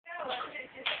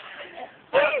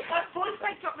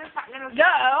No,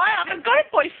 I haven't got a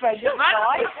boyfriend. You're right.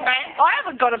 I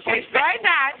haven't got a boyfriend.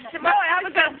 No, I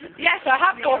haven't got. Yes, I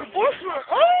have got a boyfriend.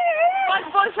 My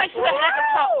boyfriend's a bit like a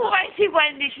top. Wait,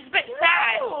 Wendy, she's a bit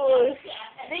sad.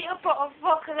 Need a bottle of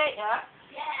vodka later.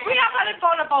 We have had a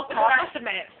bottle of vodka, I must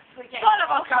admit. Bottle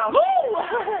of vodka. Woo!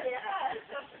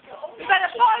 We've had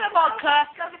a bottle of vodka.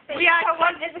 We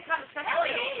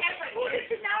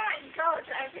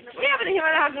haven't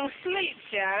even had no sleep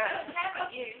yet.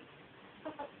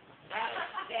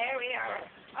 There we are.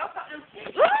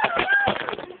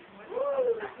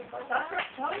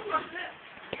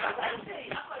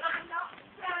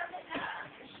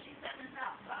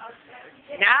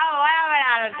 No, I haven't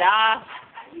had enough.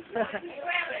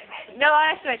 No,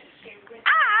 honestly.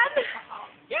 And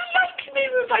you like me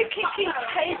with my kinky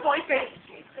gay boyfriend.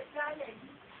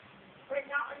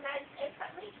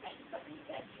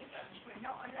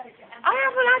 I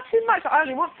haven't had too much. I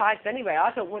only want 5 anyway.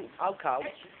 I don't want alcohol.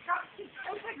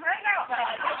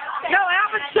 No, I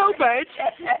haven't sobered.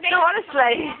 No,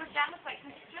 honestly.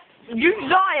 You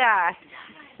liar.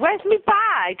 Where's my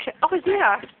bag? Oh, it's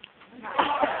here.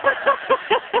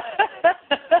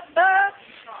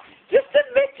 Just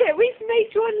admit it. We've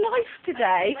made your life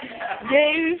today.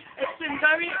 You. It's been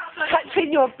very exciting.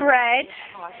 Touching your bread.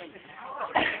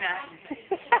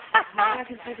 I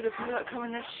can take it if you come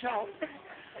in this shop.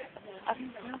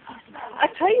 I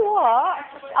tell you what,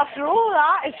 after all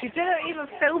that, if she didn't even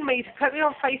film me to put me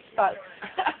on Facebook,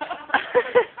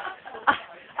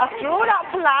 after all that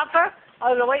palaver,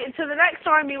 I'm going to wait until the next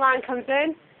army man comes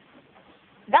in.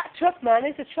 That truck man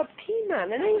is a truck key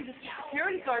man, isn't he? He's a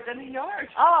security guard in the yard.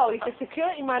 Oh, he's a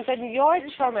security man in the yard,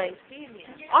 chummy.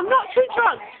 I'm not too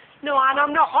drunk. No, and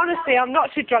I'm not, honestly, I'm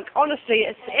not too drunk. Honestly,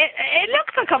 it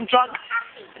looks like I'm drunk.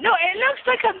 No, it looks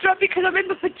like I'm drunk because I'm in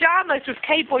my pyjamas with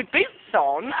K-boy boots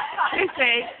on.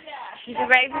 Listen, she's a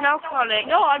raving alcoholic.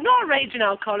 No, I'm not a raging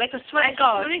alcoholic, I swear to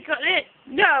God. Only got lit.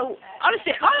 No,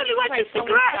 honestly, I only went to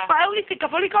cigarettes, but I only think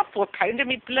I've only got £4 in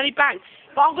my bloody bag.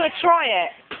 But I'm going to try it.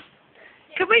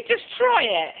 Can we just try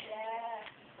it?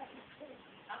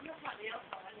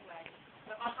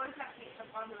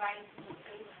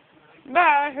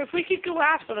 No, if we could go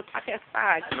half on a packet of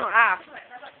fags, not half.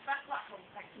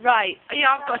 Right,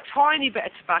 yeah, I've got a tiny bit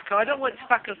of tobacco. I don't want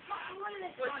tobacco.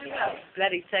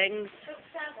 Bloody things.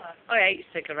 I hate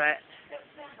cigarettes.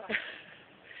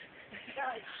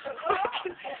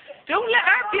 Don't let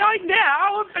her behind there.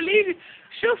 I won't believe it.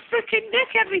 She'll frickin'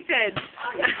 nick everything.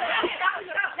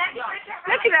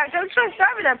 Look at that. Don't try to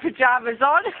start with her pyjamas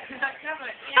on.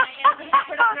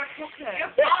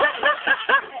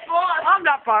 I'm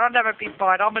not bored. I've never been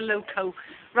bored. I'm a loco.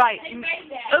 Right.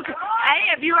 Look. Hey,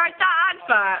 have you heard that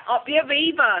advert? Up your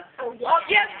Viva. Up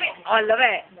your I love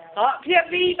it. Up your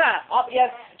Viva. Up your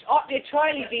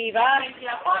Trolley Viva.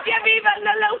 Up your Viva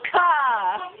La Loca.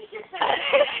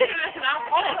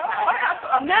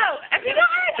 No, have you not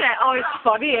heard it? Oh, it's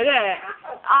funny, isn't it?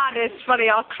 Ah, it's funny.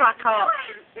 I'll crack up.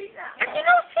 Have you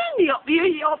not seen the Up your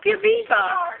Viva?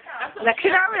 Look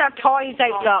at her with her toys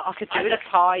out. Look, I could do with a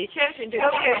toy.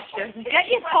 Get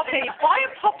your puppy. Buy a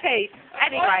puppy.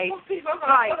 Anyway.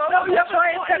 Right.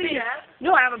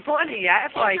 No, I haven't bought any yet,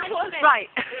 have I? Right.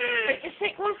 It's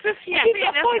like 150.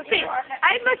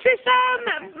 How much is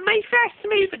my first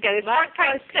move again? It's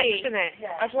 £5.6, isn't it?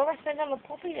 I'd rather send on a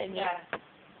puppy then, yeah.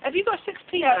 Have you got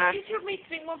 6p there? You told me to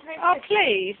bring £1. Oh,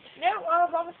 please. No, I'd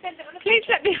rather send it on a Please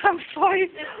let me have 5.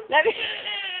 Let me...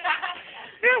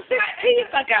 No, 6p,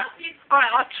 bugger. Alright,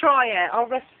 I'll try it. I'll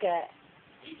risk it.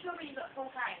 You told me you got £4.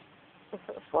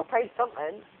 £4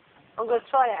 something. I'm going to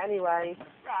try it anyway.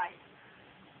 Right.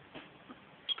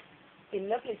 It'd be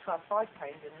lovely to have £5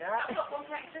 in there. I've got £1.50.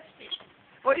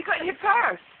 What have you got in your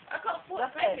purse? I've got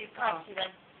 £4.50 then.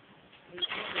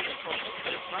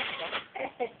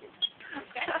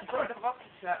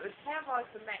 It was terrible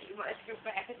for me. You wanted to go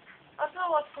back. I don't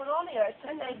know what's going on here. It's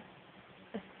something.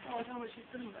 Oh, I don't know what she's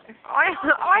done there. I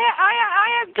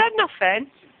have done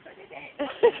nothing.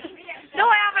 No,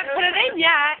 I haven't put it in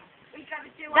yet. We got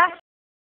to do That's